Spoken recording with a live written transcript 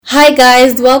Hi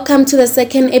guys, welcome to the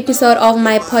second episode of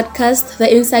my podcast,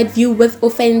 The Inside View with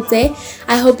Ofenze.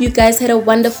 I hope you guys had a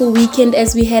wonderful weekend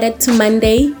as we headed to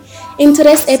Monday. In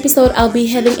today's episode, I'll be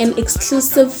having an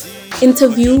exclusive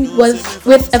interview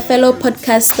with a fellow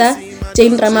podcaster,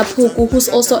 Jane Ramaphoku, who's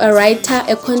also a writer,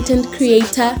 a content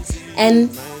creator,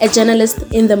 and a journalist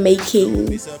in the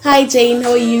making. Hi Jane,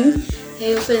 how are you?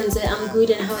 Hey Ofenze, I'm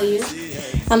good, and how are you?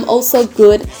 I'm also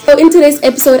good. So in today's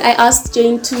episode, I asked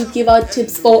Jane to give out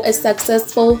tips for a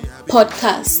successful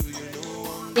podcast.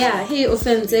 Yeah, hey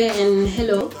Ofenze, and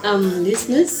hello,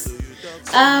 listeners.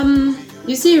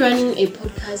 You see, running a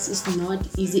podcast is not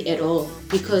easy at all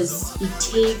because it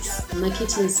takes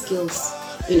marketing skills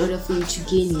in order for you to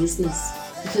gain listeners.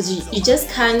 Because you just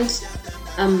can't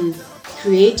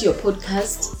create your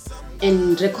podcast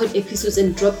and record episodes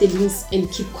and drop the links and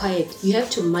keep quiet. You have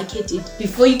to market it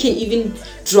before you can even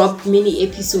drop many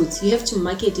episodes. You have to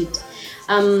market it.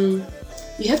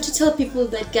 You have to tell people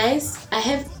that, guys, I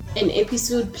have an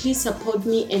episode, please support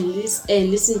me and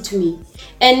listen to me.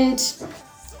 And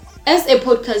as a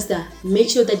podcaster,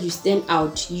 make sure that you stand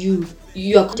out.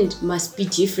 Your content must be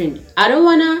different. I don't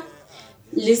wanna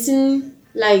listen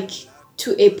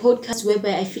to a podcast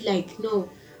whereby I feel like, no,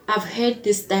 I've heard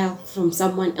this style from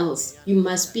someone else. You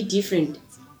must be different.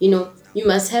 You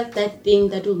must have that thing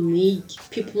that will make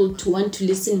people to want to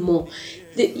listen more.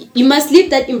 You must leave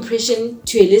that impression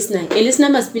to a listener. A listener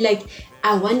must be like,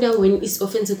 I wonder when is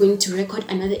Ofenze going to record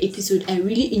another episode. I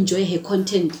really enjoy her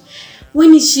content.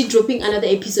 When is she dropping another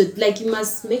episode? You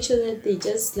must make sure that they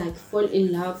just fall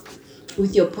in love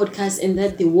with your podcast and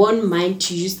that they won't mind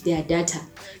to use their data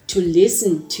to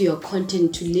listen to your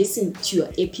content, to listen to your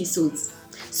episodes.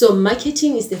 So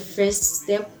marketing is the first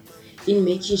step in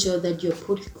making sure that your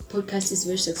podcast is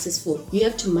very successful. You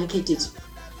have to market it.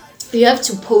 You have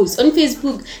to post on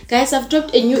Facebook. Guys, I've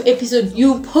dropped a new episode.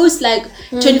 You post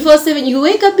 24/7. You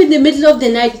wake up in the middle of the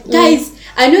night. Guys,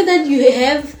 I know that you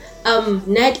have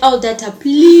night owl data.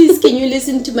 Please, can you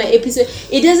listen to my episode?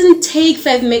 It doesn't take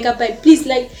 5 megabytes. Please,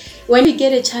 when you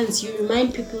get a chance, you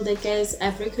remind people that, guys,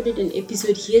 I've recorded an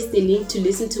episode. Here's the link to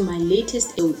listen to my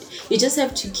latest episode. You just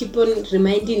have to keep on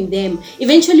reminding them.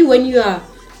 Eventually, when you are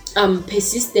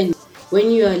persistent,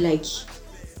 when you are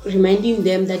reminding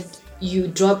them that you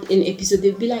dropped an episode,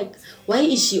 they'll be like, why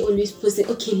is she always posting?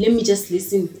 Okay, let me just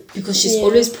listen, because she's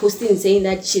always posting and saying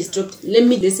that she's dropped. Let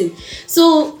me listen.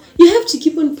 So you have to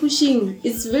keep on pushing.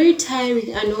 It's very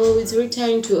tiring. I know it's very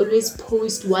tiring to always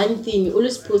post one thing. You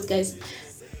always post, guys,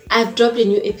 I've dropped a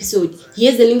new episode.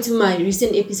 Here's the link to my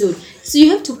recent episode. So you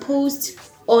have to post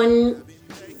on,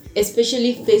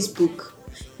 especially Facebook.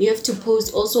 You have to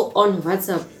post also on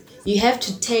WhatsApp. You have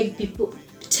to tag people.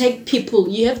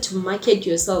 You have to market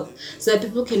yourself so that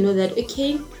people can know that,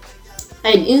 okay,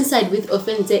 an Inside with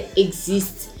Ofenze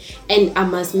exists, and I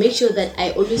must make sure that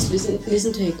I always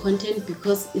listen to her content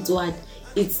because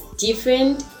it's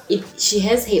different. She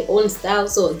has her own style,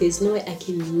 so there's no way I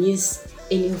can miss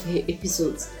any of her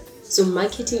episodes. So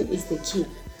marketing is the key.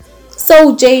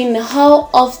 So Jane, how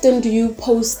often do you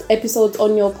post episodes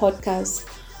on your podcast?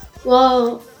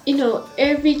 Well,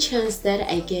 every chance that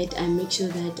I get, I make sure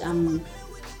that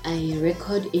I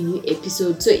record a new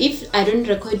episode. So if I don't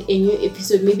record a new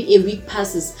episode, maybe a week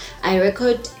passes, I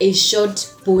record a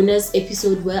short bonus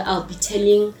episode where I'll be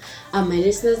telling my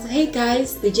listeners, hey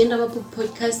guys, the Jane Ramaphoku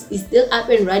podcast is still up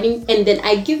and running, and then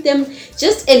I give them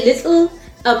just a little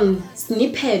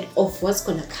snippet of what's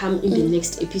gonna come in the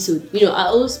next episode. I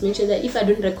always make sure that if I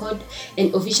don't record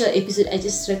an official episode, I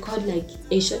just record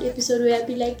a short episode where I'll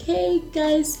be like, hey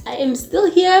guys, I am still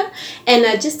here, and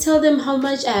I just tell them how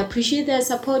much I appreciate their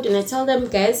support, and I tell them,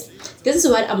 guys, this is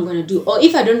what I'm gonna do. Or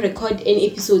if I don't record any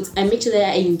episodes, I make sure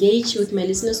that I engage with my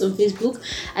listeners on Facebook.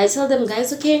 I tell them,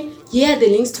 guys, okay, here are the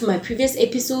links to my previous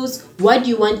episodes. What do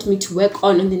you want me to work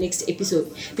on the next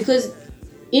episode? Because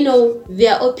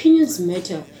their opinions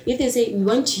matter. If they say, we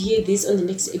want to hear this on the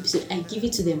next episode, I give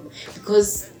it to them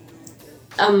because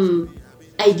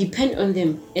I depend on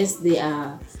them as they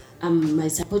are my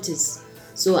supporters.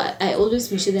 So I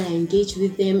always make sure that I engage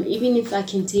with them, even if I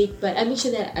can but I make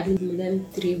sure that I don't more than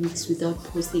 3 weeks without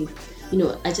posting.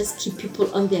 I just keep people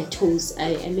on their toes.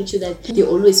 I make sure that they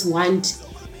always want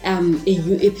a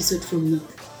new episode from me.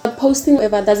 Posting,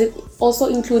 does it also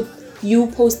include you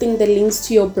posting the links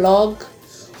to your blog?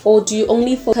 Or do you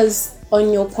only focus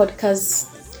on your podcast?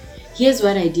 Here's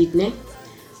what I did,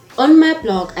 On my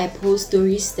blog, I post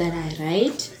stories that I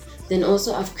write. Then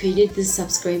also I've created this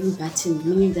subscribing button,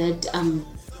 meaning that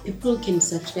people can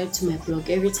subscribe to my blog.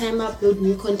 Every time I upload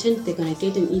new content, they're gonna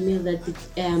get an email that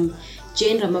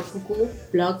Jane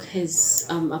Ramapuku blog has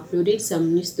uploaded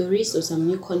some new stories or some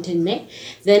new content there,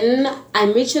 then I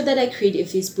made sure that I create a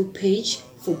Facebook page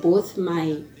for both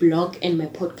my blog and my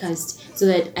podcast so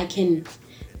that I can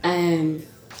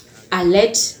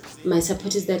alert my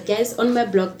supporters that, guys, on my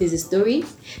blog there's a story,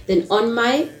 then on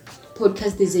my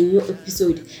podcast there's a new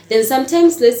episode. Then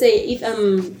sometimes, let's say if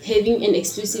I'm having an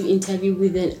exclusive interview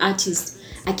with an artist,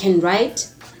 I can write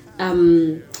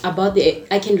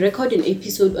I can record an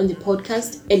episode on the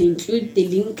podcast and include the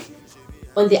link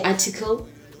on the article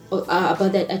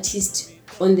about that artist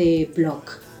on the blog.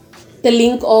 The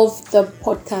link of the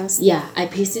podcast. Yeah, I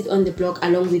paste it on the blog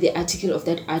along with the article of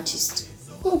that artist.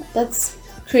 Oh, that's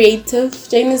creative.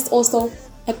 Jane is also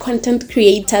a content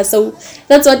creator, so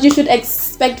that's what you should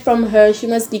expect from her. She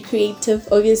must be creative,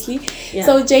 obviously. Yeah.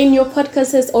 So Jane, your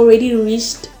podcast has already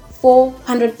reached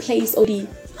 400 plays already.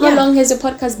 How long has your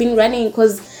podcast been running?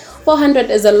 Because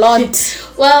 400 is a lot.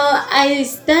 Well, I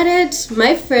started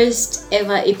my first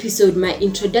ever episode. My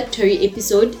introductory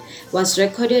episode was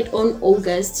recorded on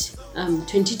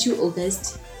 22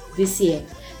 August this year.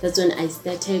 That's when I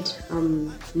started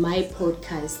my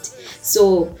podcast.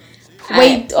 So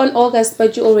wait, on August,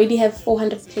 but you already have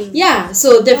 400 plays. Yeah,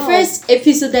 so the first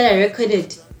episode that I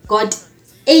recorded got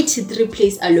 83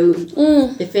 plays alone.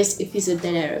 The first episode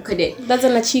that I recorded. That's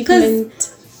an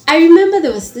achievement. I remember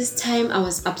there was this time I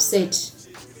was upset.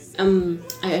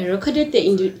 I recorded the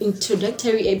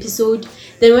introductory episode.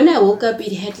 Then when I woke up,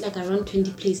 it had like around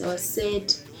 20 plays. I was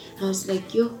sad. I was like,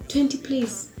 20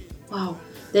 plays. Wow.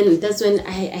 Then that's when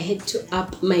I had to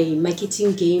up my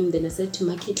marketing game. Then I started to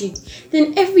market it.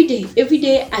 Then every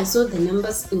day I saw the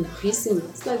numbers increasing.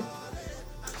 It's like,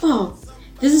 oh,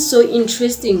 this is so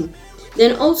interesting.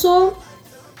 Then also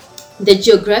the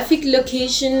geographic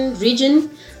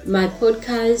region. My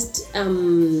podcast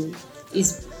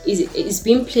is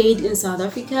being played in South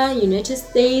Africa, United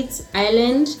States,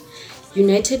 Ireland,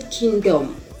 United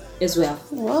Kingdom as well.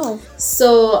 Wow.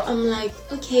 So I'm like,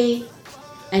 okay,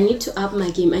 I need to up my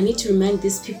game. I need to remind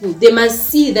these people. They must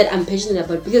see that I'm passionate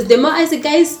about it. Because the more I say,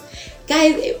 guys,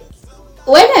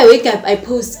 when I wake up, I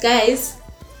post, guys,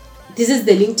 this is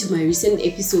the link to my recent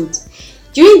episodes.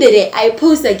 During the day, I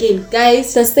post again,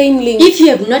 guys, the same link. If you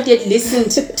have not yet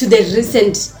listened to the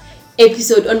recent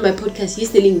episode on my podcast,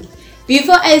 here's the link.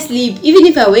 Before I sleep, even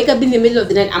if I wake up in the middle of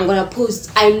the night, I'm gonna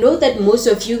post. I know that most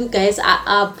of you guys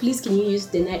are please, can you use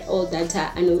the night all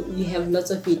data? I know you have lots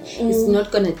of it. It's not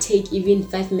gonna take even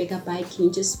 5 megabytes. Can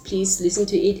you just please listen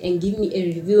to it and give me a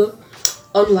review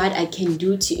on what I can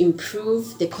do to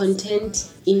improve the content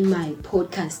in my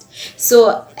podcast?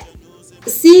 So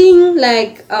seeing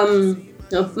like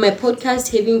my podcast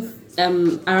having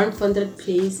around 400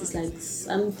 plays is like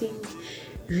something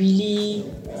really,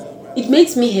 it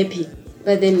makes me happy.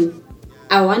 But then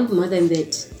I want more than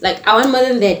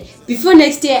that. Before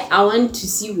next year, I want to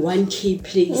see 1K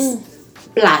plays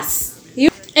plus.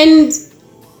 And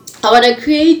I want to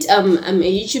create a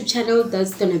YouTube channel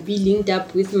that's gonna be linked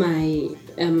up with my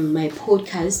my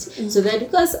podcast, so that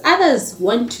because others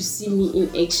want to see me in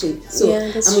action. So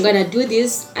I'm gonna do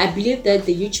this. I believe that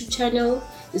the YouTube channel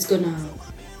is gonna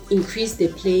increase the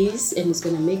plays and it's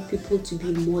gonna make people to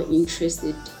be more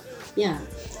interested. Yeah.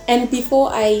 And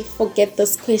before I forget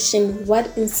this question,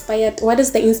 what is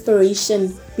the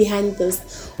inspiration behind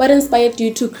this? What inspired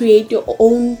you to create your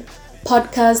own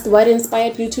podcast? What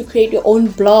inspired you to create your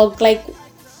own blog? Like,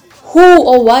 who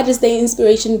or what is the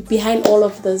inspiration behind all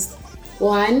of this?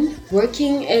 One,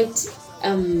 working at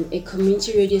a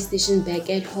community radio station back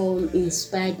at home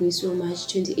inspired me so much.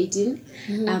 2018.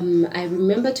 I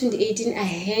remember 2018. I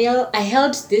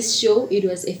held this show. It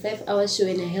was a 5-hour show,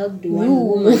 and I held one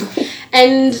woman,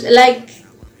 and like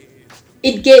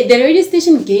the radio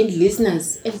station gained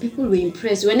listeners, and people were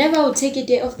impressed. Whenever I would take a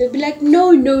day off, they'd be like,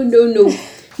 "No.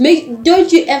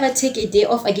 Don't you ever take a day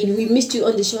off again? We missed you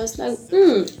on the show." I was like,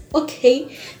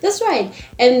 okay, that's right.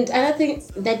 And another thing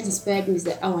that inspired me is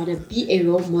that I want to be a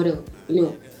role model.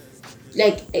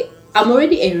 Like I'm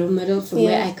already a role model from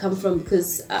where I come from,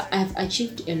 because I've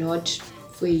achieved a lot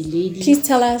for a lady. Please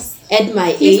tell us. At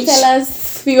my age. Please tell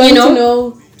us. We want to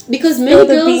know. Because many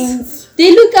girls,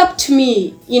 they look up to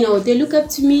me. They look up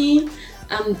to me.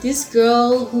 This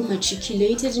girl who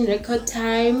matriculated in record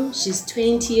time. She's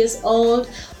 20 years old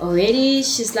already.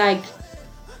 She's like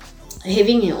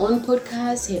having her own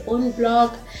podcast, her own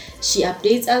blog. She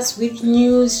updates us with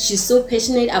news. She's so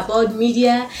passionate about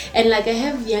media. And like, I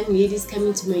have young ladies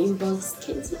coming to my inbox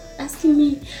asking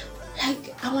me,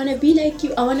 like, I want to be like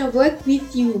you. I want to work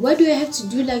with you. What do I have to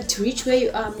do, like, to reach where you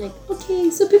are? I'm like,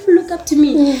 okay. So people look up to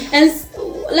me. And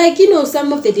like,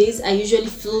 some of the days I usually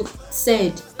feel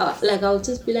sad. Like, I'll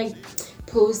just be like,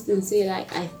 post and say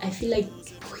like I feel like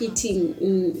quitting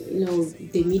in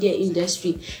the media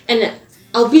industry, and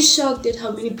I'll be shocked at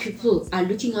how many people are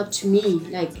looking up to me.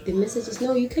 Like the message is,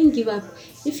 no, you can't give up.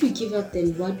 If you give up,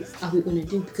 then what are we gonna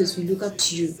do? Because we look up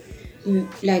to you.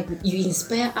 You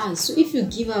inspire us. So if you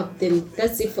give up, then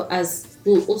that's it for us.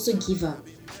 We'll also give up.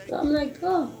 So I'm like,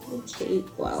 oh, okay,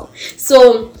 wow.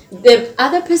 So the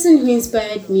other person who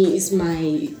inspired me is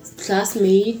my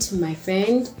classmate, my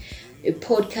friend, a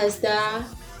podcaster,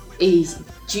 a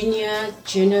junior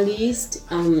journalist,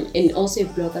 and also a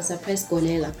blogger, Surprise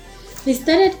Golela. He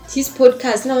started his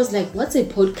podcast and I was like, what's a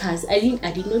podcast? I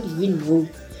did not even know.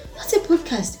 What's a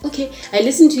podcast? Okay, I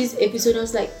listened to his episode. I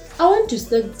was like, I want to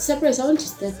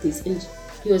start this. And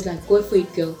he was like, go for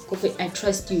it, girl. Go for it. I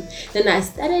trust you. Then I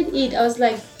started it. I was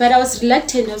like, but I was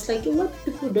reluctant. I was like, what,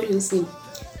 people don't listen?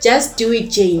 Just do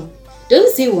it, Jane.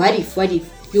 Don't say what if.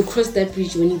 You cross that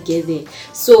bridge when you get there.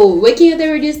 So working at the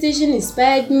radio station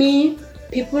inspired me.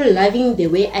 People loving the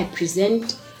way I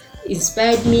present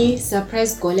inspired me.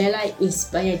 Surprise Golela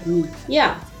inspired me.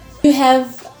 Yeah. You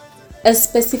have a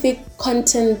specific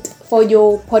content for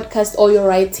your podcast or your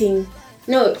writing?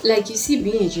 No, like you see,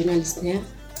 being a journalist now,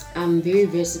 I'm very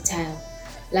versatile.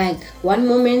 Like one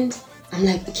moment I'm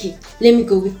like, okay, let me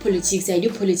go with politics. I do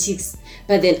politics,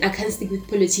 but then I can't stick with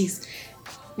politics.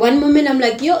 One moment I'm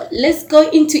like, yo, let's go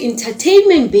into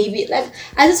entertainment, baby. Like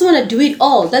I just want to do it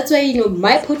all. That's why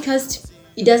my podcast,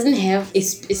 it doesn't have a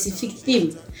specific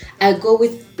theme. I go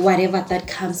with whatever that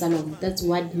comes along. That's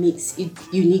what makes it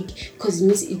unique, because it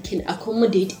means it can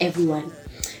accommodate everyone.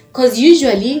 Because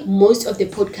usually most of the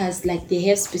podcasts, like, they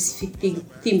have specific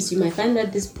themes. You might find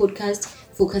that this podcast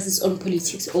focuses on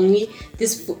politics only.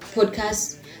 This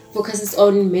podcast focuses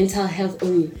on mental health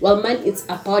only. Well, mine, it's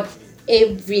about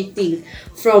everything,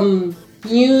 from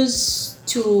news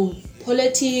to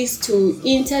politics to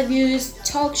interviews,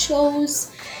 talk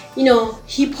shows,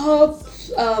 hip hop,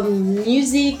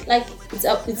 music. Like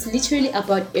it's literally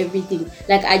about everything.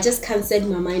 Like I just can't set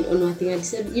my mind on one thing. I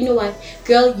said, you know what,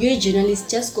 girl, you're a journalist,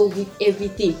 just go with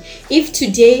everything. If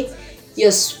today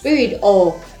your spirit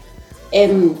or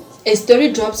a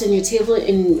story drops on your table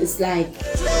and it's like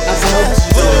about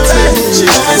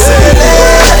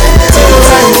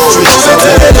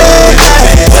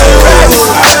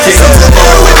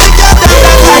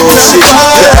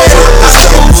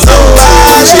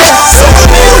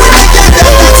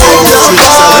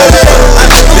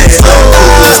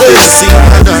see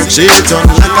my dark shades on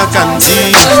like I can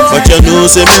see, but you know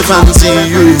say me fancy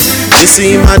you. You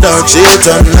see my dark shades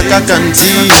on like I can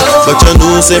see, but you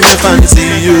know say me fancy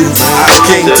you. I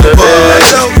came to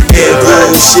party, yeah,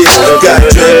 bullshit. Got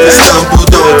drunk and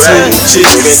stumbled on two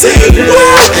chicks, same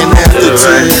word, and after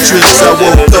 2 trips I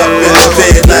woke up in the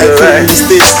bed like, who's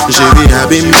this? Baby, I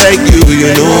been begging you,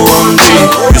 you know I'm me.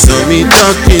 You saw me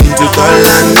talking to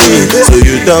Kalani, so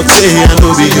you talk say I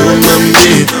know be human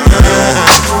being.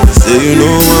 Say you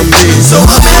know I'm me. So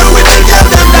I'm here with the girl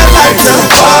them that like to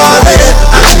party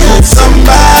and move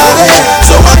somebody.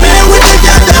 So I'm here with the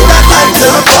girl them that like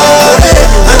to party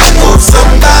and move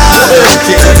somebody.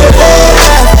 Kick the ball,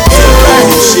 to the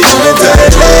right, she to the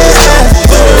left,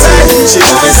 to the right, she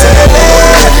to the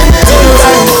left, to the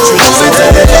right, she to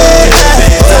the left,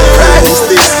 to the right,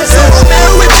 so I'm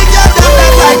here with the girl them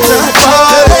that like to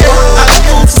party and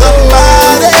move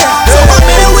somebody. So I'm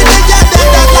here with the girl them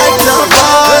that like to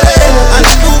party and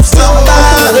move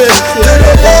somebody. To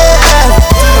the left,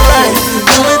 to the right,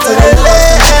 move it to the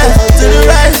left, to the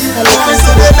right, move it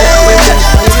to the left,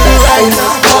 to the right,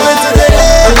 move it to the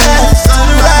left, to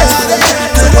the right, to the left,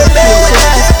 to the right,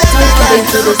 to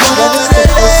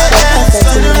the left,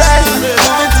 to the right,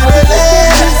 move it to the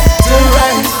left, to the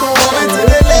right, move it to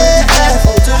the left,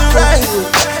 to the right.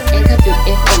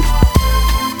 Anchor.fm.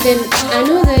 Then I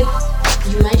know that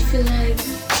you might feel like,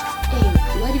 hey,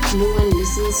 what if no one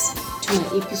listens to my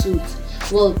episodes?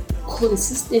 Well,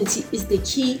 consistency is the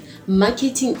key.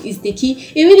 Marketing is the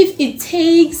key. Even if it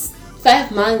takes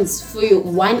 5 months for your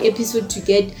one episode to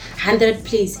get 100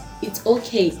 plays, it's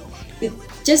okay.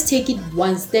 Just take it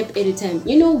one step at a time.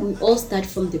 We all start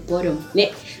from the bottom.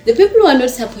 The people who are not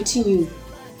supporting you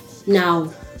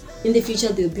now, in the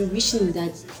future, they'll be wishing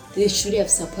that they should have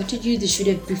supported you, they should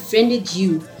have befriended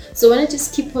you. So why not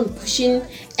just keep on pushing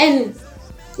and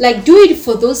do it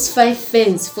for those 5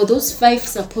 fans, for those 5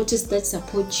 supporters that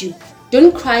support you.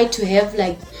 Don't cry to have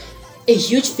a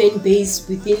huge fan base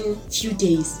within few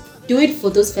days. Do it for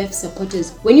those 5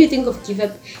 supporters. When you think of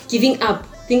giving up,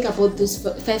 think about those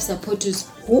 5 supporters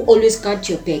who always got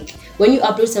your back. When you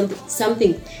upload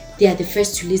something, they are the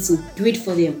first to listen. Do it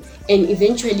for them, and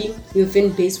eventually your fan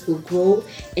base will grow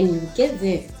and you'll get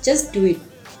there. Just do it.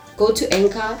 Go to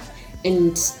Anchor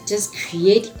and just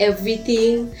create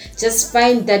everything. Just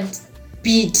find that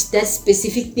beat, that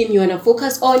specific theme you want to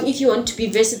focus on. If you want to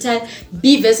be versatile,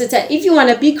 be versatile. If you want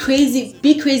to be crazy,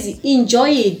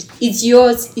 enjoy it. It's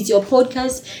yours, it's your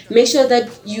podcast. Make sure that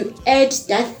you add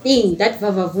that thing, that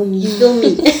vavavoom, you feel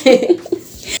me?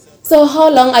 So how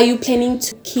long are you planning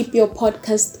to keep your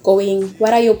podcast going?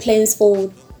 What are your plans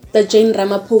for the Jane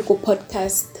Ramaphoko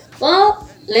podcast? Well,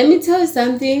 let me tell you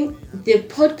something. The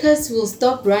podcast will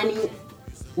stop running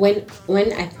when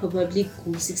I probably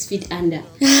go 6 feet under.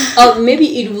 Or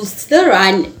maybe it will still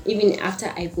run even after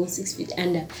I go 6 feet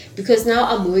under. Because now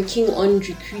I'm working on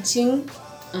recruiting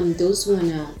those who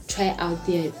wanna try out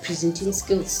their presenting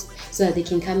skills so that they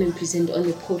can come and present on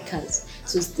the podcast.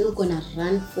 So it's still gonna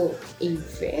run for a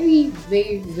very,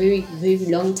 very, very, very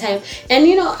long time. And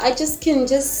I can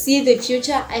see the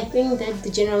future. I think that the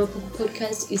General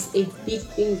Podcast is a big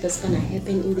thing that's gonna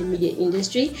happen in the media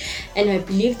industry. And I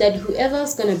believe that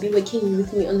whoever's gonna be working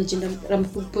with me on the General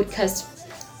Podcast,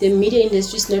 the media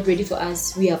industry is not ready for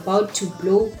us. We are about to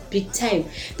blow big time.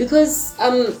 Because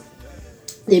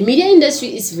the media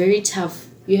industry is very tough.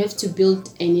 You have to build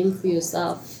a name for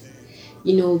yourself.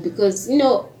 Because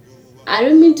I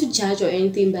don't mean to judge or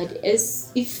anything, but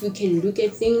as if we can look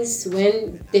at things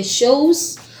when the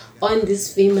shows on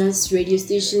these famous radio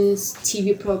stations,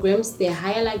 TV programs, they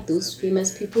hire like those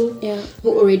famous people who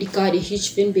already got a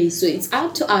huge fan base. So it's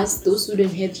up to us, those who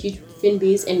don't have huge fan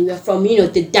base and we are from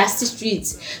the dusty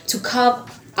streets, to carve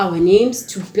our names,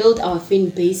 to build our fan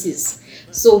bases.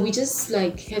 So we just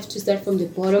have to start from the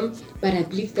bottom. But I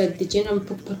believe that the General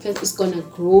Podcast is gonna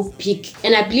grow big,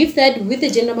 and I believe that with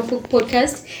the General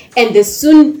Podcast and the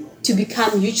soon to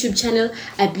become YouTube channel,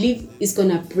 I believe it's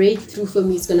gonna break through for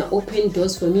me. It's gonna open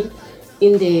doors for me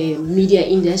in the media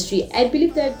industry. I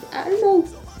believe that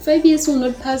 5 years will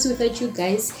not pass without you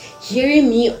guys hearing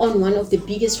me on one of the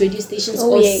biggest radio stations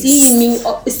seeing me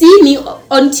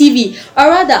on TV, or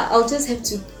rather I'll just have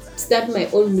to start my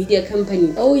own media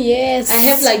company. Oh yes, I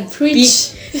have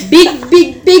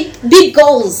big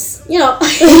goals, Yeah.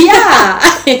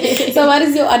 So what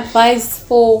is your advice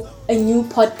for a new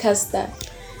podcaster?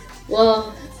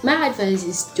 Well, my advice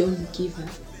is don't give up.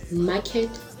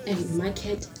 Market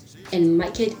and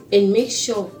make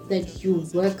sure that you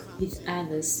work with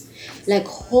others.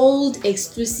 Hold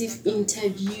exclusive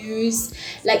interviews,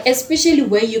 especially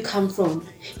where you come from.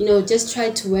 Just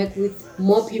try to work with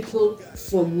more people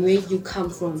from where you come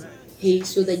from.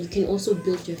 So that you can also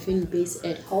build your fan base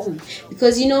at home.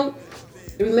 Because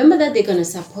remember that they're gonna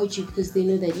support you because they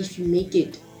know that if you make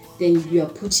it, then you are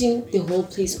putting the whole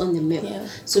place on the map.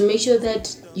 So make sure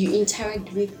that you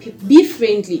interact with people. Be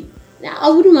friendly. Now, I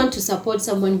wouldn't want to support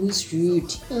someone who's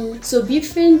rude. So be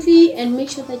friendly and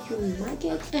make sure that you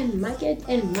market.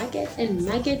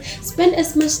 Spend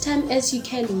as much time as you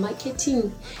can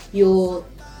marketing your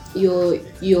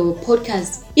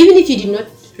podcast. Even if you did not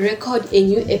record a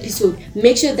new episode,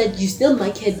 make sure that you still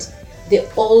market the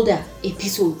older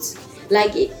episodes.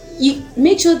 You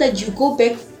make sure that you go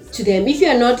back to them. If you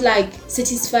are not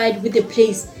satisfied with the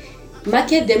place,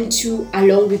 market them too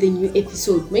along with the new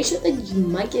episode. Make sure that you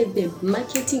market them.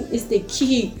 Marketing is the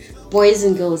key, boys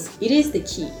and girls. It is the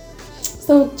key.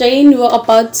 So Jane, we're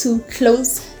about to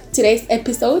close today's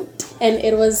episode, and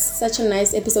it was such a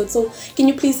nice episode. So can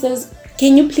you please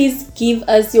give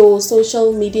us your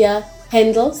social media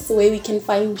handles where we can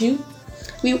find you?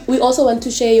 We also want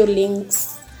to share your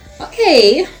links.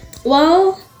 Okay.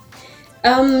 Well,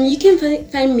 you can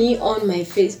find me on my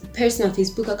personal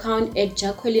Facebook account at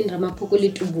Jacqueline Ramaphoko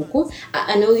Letubuko.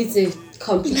 I know it's a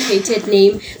complicated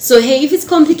name, so if it's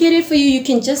complicated for you, you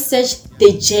can just search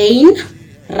the Jane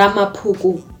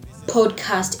Ramaphoko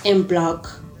podcast and blog.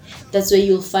 That's where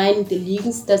you'll find the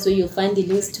links. That's where you'll find the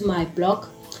links to my blog,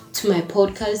 to my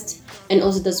podcast, and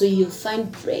also that's where you'll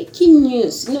find breaking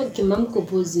news. I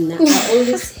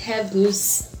always have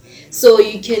news, so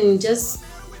you can just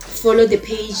follow the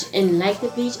page and like the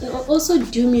page, and also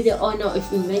do me the honor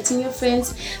of inviting your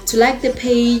friends to like the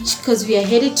page, because we are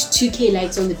headed to 2K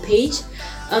likes on the page.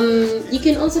 You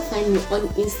can also find me on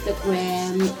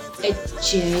Instagram at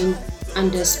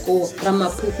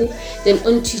Jane_Ramaphoko, then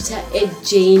on Twitter at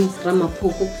Jane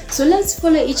Ramaphoko. So let's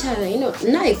follow each other.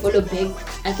 Now I follow back.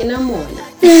 I can more.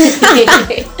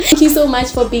 Thank you so much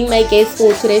for being my guest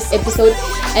for today's episode.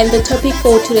 And the topic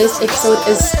for today's episode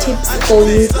is tips for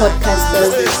new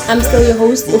podcasters. I'm still your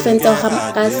host, Ofentse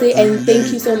Hamkase, and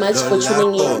thank you so much for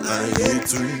tuning in.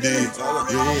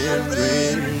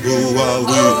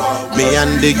 Me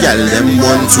and the girl them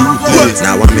want to play.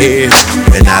 Now I'm here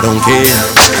and I don't care.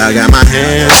 I got my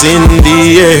hands in the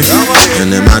air,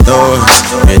 and in my thoughts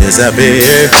it is a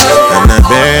bear, and the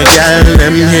bear got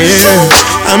them here.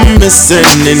 I'm missing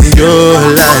in your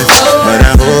life, but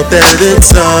I hope that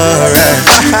it's alright,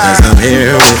 cause I'm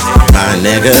here with my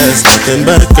niggas, nothing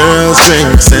but girls,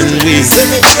 drinks, and weed.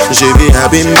 Baby, I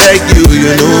been like you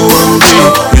know I'm me.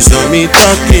 You saw me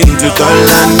talking to call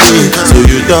on me, so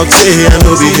you talk say I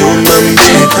know be human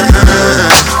being.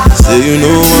 Say you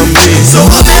know I'm me. So